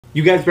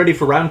You guys ready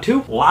for round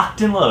 2?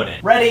 Locked and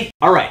loaded. Ready?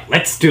 Alright,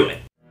 let's do it.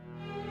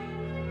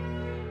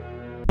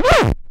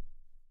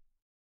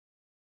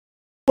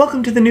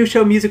 Welcome to the new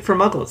show Music for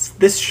Muggles.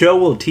 This show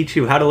will teach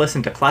you how to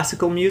listen to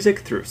classical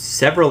music through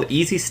several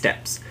easy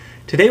steps.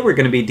 Today we're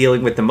going to be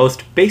dealing with the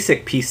most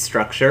basic piece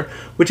structure,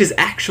 which is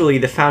actually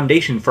the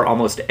foundation for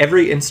almost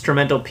every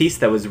instrumental piece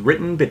that was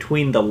written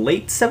between the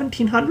late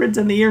 1700s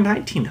and the year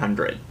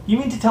 1900. You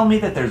mean to tell me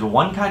that there's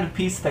one kind of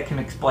piece that can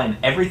explain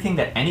everything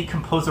that any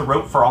composer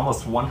wrote for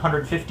almost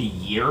 150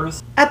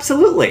 years?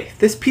 Absolutely!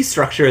 This piece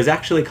structure is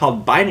actually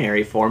called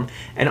binary form,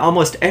 and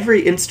almost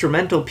every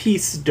instrumental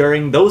piece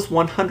during those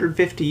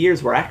 150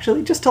 years were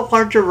actually just a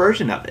larger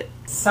version of it.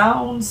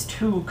 Sounds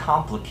too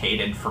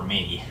complicated for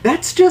me.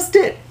 That's just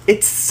it!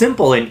 It's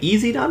simple and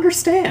easy to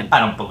understand. I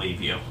don't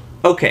believe you.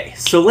 Okay,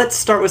 so let's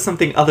start with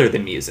something other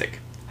than music.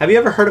 Have you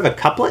ever heard of a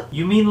couplet?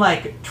 You mean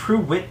like, true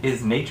wit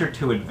is nature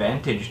to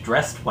advantage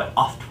dressed, what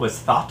oft was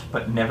thought,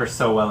 but never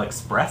so well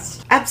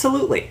expressed?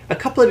 Absolutely. A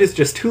couplet is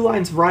just 2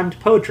 lines of rhymed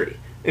poetry.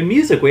 In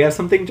music we have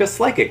something just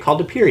like it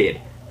called a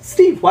period.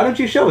 Steve, why don't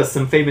you show us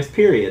some famous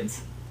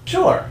periods?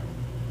 Sure.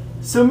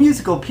 So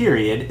musical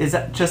period is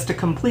just a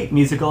complete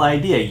musical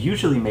idea,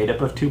 usually made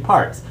up of 2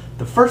 parts.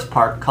 The first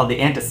part, called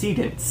the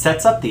antecedent,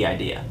 sets up the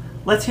idea.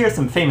 Let's hear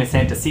some famous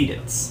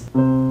antecedents.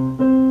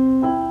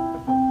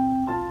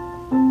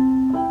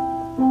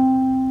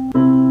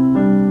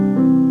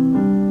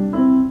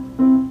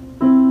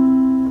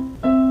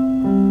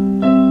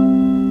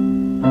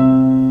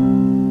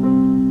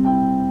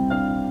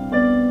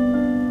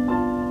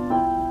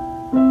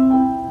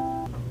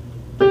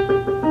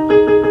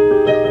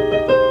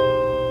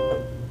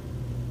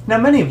 Now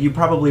many of you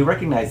probably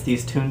recognized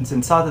these tunes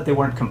and saw that they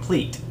weren't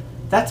complete.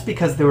 That's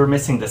because they were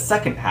missing the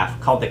second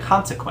half, called the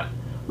consequent.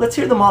 Let's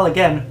hear them all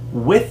again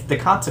with the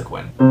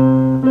consequent.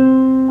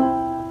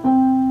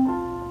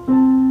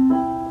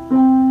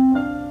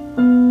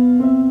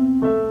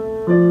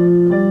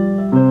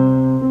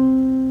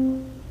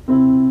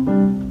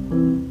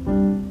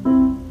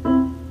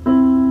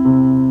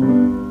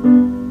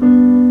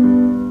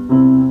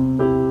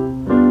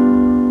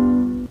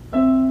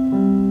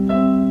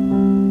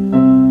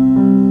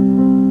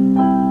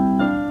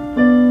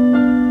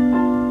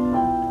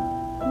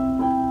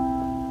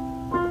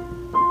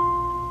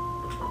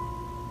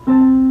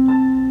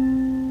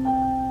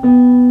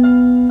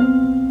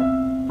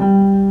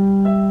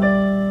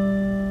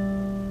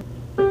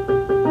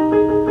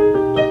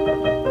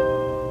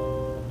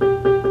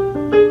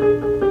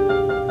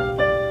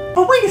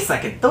 Wait a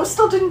second, those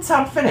still didn't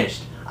sound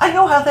finished. I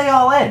know how they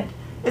all end.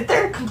 If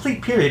they're a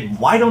complete period,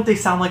 why don't they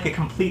sound like a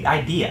complete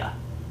idea?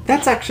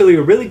 That's actually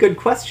a really good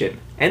question,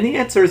 and the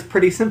answer is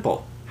pretty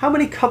simple. How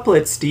many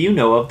couplets do you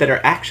know of that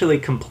are actually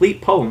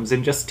complete poems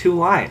in just 2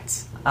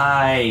 lines?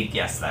 I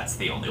guess that's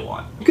the only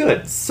one.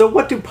 Good, so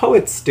what do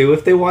poets do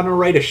if they want to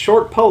write a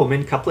short poem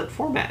in couplet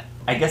format?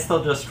 I guess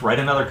they'll just write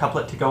another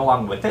couplet to go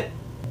along with it?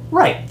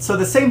 Right, so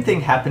the same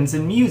thing happens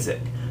in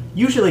music.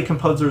 Usually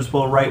composers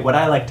will write what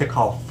I like to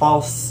call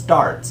false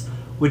starts,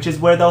 which is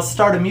where they'll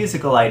start a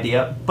musical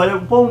idea, but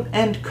it won't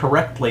end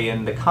correctly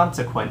in the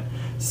consequent,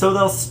 so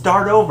they'll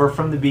start over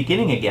from the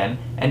beginning again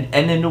and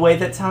end in a way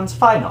that sounds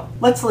final.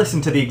 Let's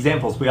listen to the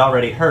examples we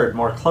already heard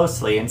more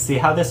closely and see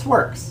how this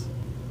works.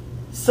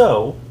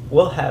 So,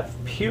 we'll have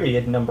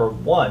period number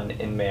 1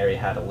 in Mary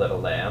Had a Little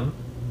Lamb.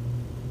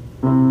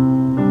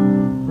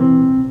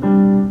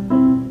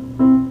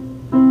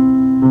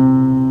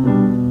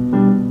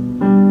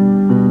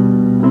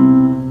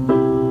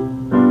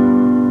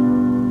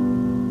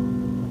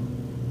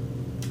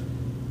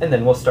 And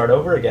then we'll start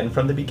over again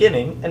from the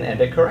beginning and end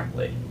it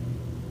correctly.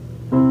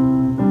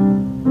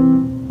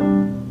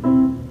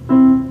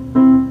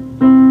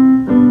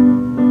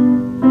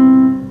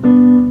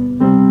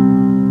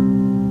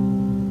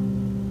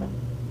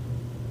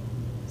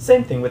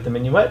 Same thing with the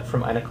Minuet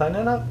from Eine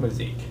kleine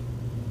Nachtmusik.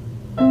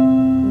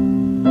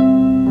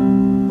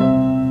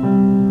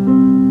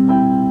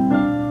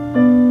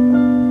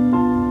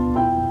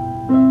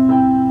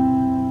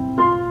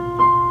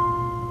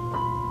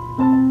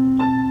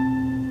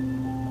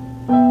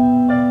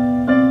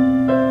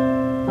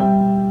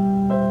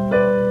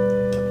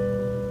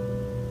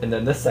 And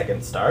then the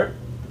second start.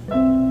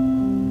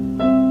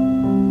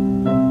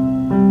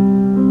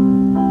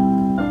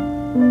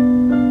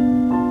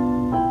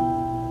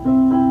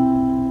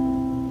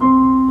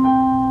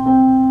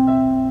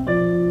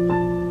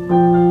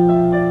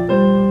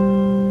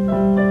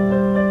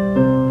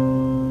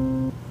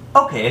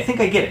 Okay, I think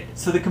I get it.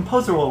 So the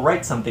composer will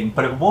write something,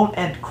 but it won't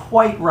end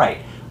quite right.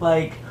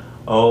 Like,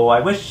 oh,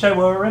 I wish I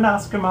were an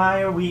Oscar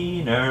Mayer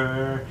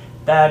wiener.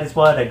 That is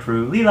what I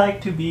truly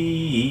like to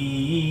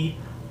be.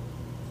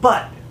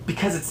 But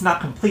because it's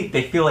not complete,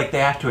 they feel like they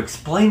have to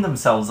explain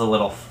themselves a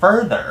little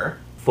further.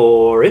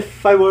 For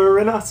if I were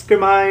an Oscar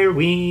Mayer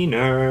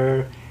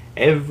wiener,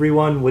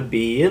 everyone would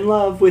be in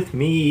love with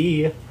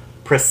me.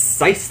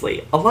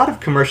 Precisely. A lot of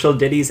commercial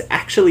ditties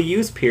actually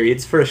use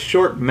periods for a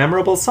short,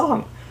 memorable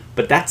song.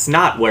 But that's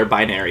not where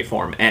binary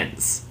form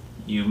ends.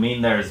 You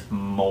mean there's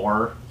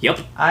more? Yep.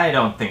 I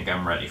don't think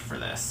I'm ready for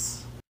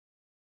this.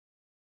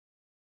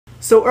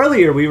 So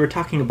earlier we were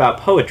talking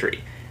about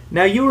poetry.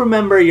 Now you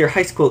remember your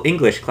high school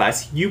English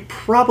class, you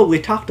probably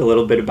talked a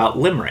little bit about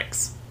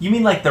limericks. You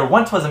mean like there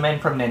once was a man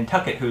from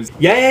Nantucket who's...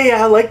 Yeah,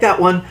 I like that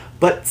one.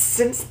 But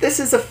since this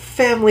is a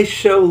family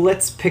show,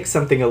 let's pick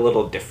something a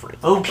little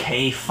different.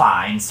 Okay,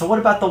 fine. So what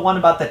about the one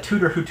about the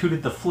tutor who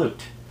tooted the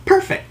flute?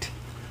 Perfect!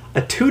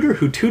 A tutor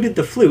who tooted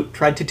the flute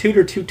tried to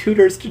tutor two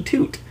tutors to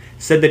toot.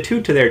 Said the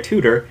toot to their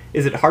tutor,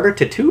 is it harder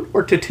to toot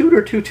or to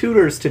tutor two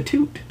tutors to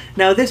toot?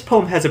 Now this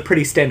poem has a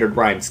pretty standard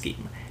rhyme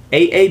scheme.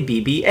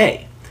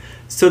 A-A-B-B-A.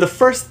 So the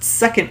first,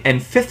 second,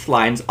 and fifth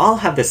lines all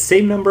have the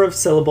same number of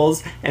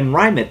syllables and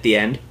rhyme at the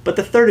end, but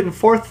the third and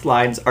fourth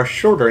lines are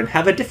shorter and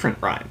have a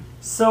different rhyme.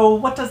 So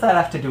what does that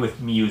have to do with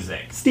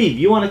music? Steve,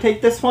 you want to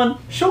take this one?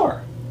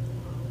 Sure.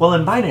 Well,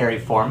 in binary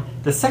form,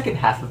 the second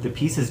half of the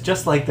piece is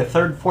just like the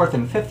third, fourth,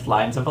 and fifth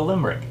lines of a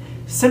limerick.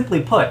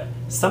 Simply put,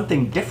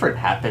 something different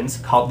happens,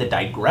 called the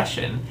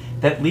digression,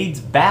 that leads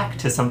back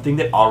to something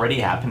that already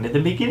happened at the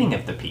beginning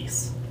of the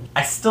piece.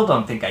 I still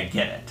don't think I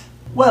get it.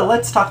 Well,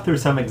 let's talk through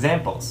some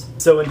examples.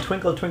 So in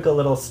Twinkle Twinkle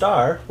Little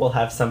Star, we'll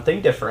have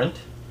something different.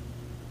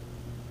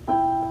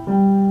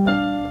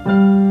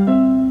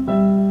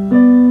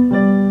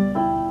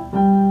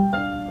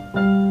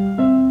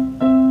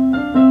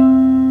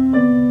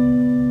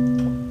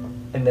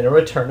 And then a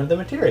return of the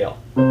material.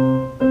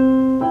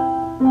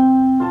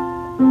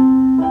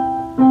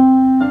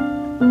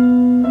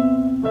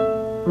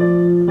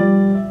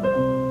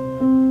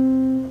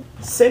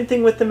 Same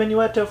thing with the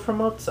Minuetto from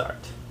Mozart.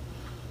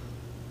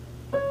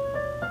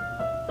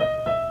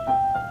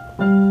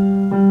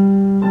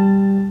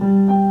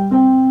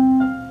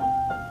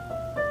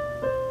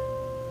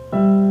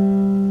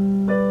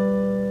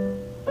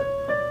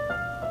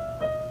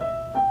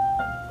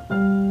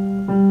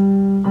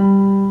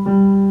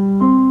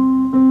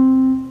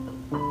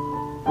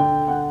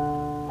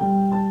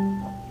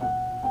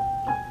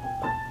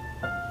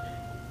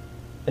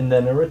 And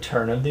then a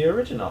return of the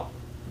original.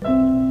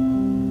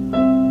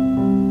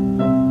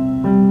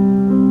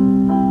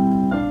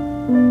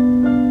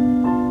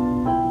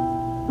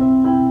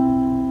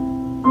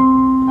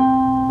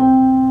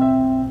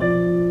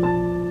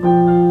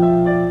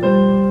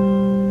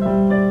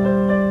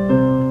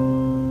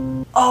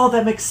 Oh,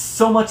 that makes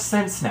so much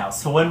sense now.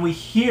 So when we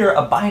hear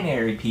a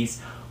binary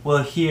piece,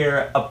 we'll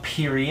hear a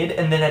period,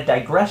 and then a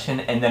digression,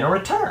 and then a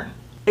return.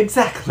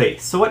 Exactly.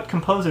 So what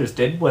composers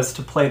did was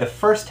to play the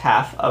first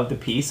half of the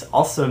piece,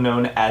 also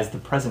known as the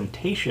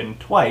presentation,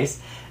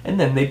 twice, and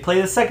then they'd play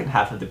the second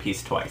half of the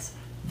piece twice.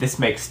 This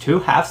makes two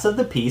halves of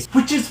the piece,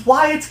 Which is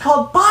why it's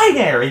called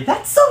binary!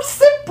 That's so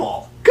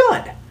simple!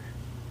 good!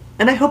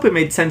 And I hope it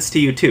made sense to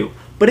you too.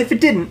 But if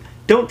it didn't,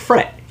 don't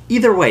fret.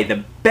 Either way,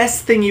 the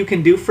best thing you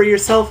can do for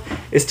yourself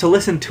is to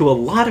listen to a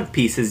lot of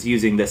pieces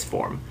using this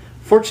form.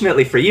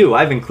 Fortunately for you,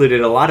 I've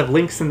included a lot of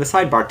links in the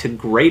sidebar to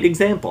great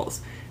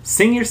examples.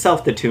 Sing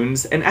yourself the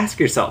tunes and ask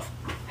yourself,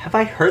 have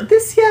I heard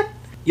this yet?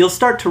 You'll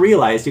start to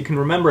realize you can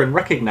remember and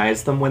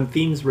recognize them when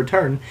themes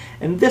return,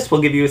 and this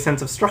will give you a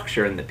sense of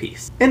structure in the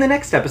piece. In the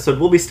next episode,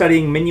 we'll be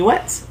studying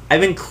minuets.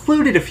 I've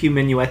included a few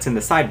minuets in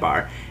the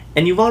sidebar,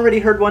 and you've already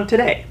heard one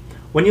today.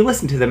 When you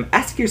listen to them,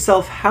 ask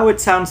yourself how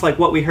it sounds like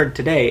what we heard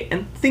today,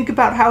 and think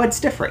about how it's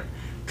different.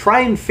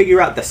 Try and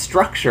figure out the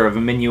structure of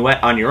a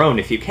minuet on your own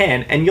if you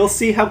can, and you'll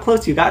see how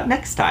close you got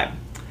next time.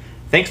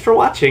 Thanks for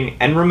watching,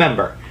 and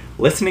remember,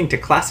 listening to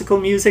classical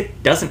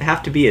music doesn't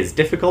have to be as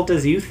difficult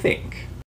as you think.